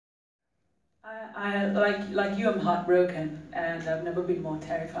Like you, I'm heartbroken, and I've never been more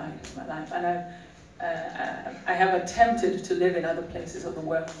terrified in my life. And I have attempted to live in other places of the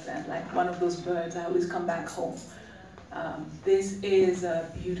world, and like one of those birds, I always come back home. This is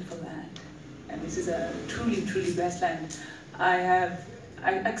a beautiful land, and this is a truly, truly blessed land.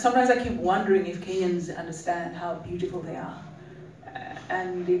 Sometimes I keep wondering if Kenyans understand how beautiful they are,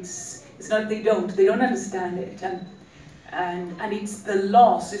 and it's not they don't understand it, and it's the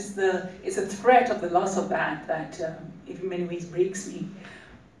loss, it's a threat of the loss of that in many ways breaks me.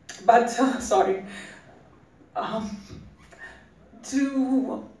 But sorry, um,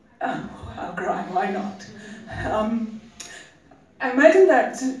 to I'll cry. Why not? I imagine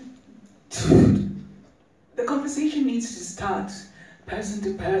that the conversation needs to start person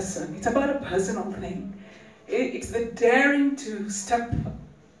to person. It's about a personal thing. It's the daring to step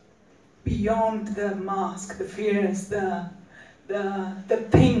beyond the mask, the fears, the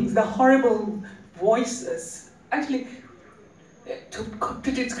things, the horrible voices. Actually,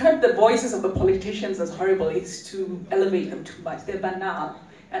 to describe the voices of the politicians as horrible is to elevate them too much. They're banal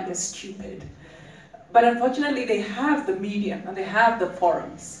and they're stupid. But unfortunately, they have the medium and they have the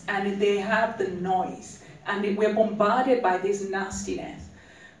forums and they have the noise, and we're bombarded by this nastiness.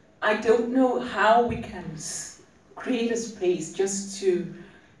 I don't know how we can create a space just to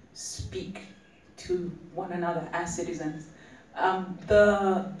speak to one another as citizens.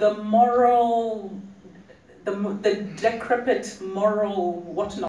 The decrepit moral whatnot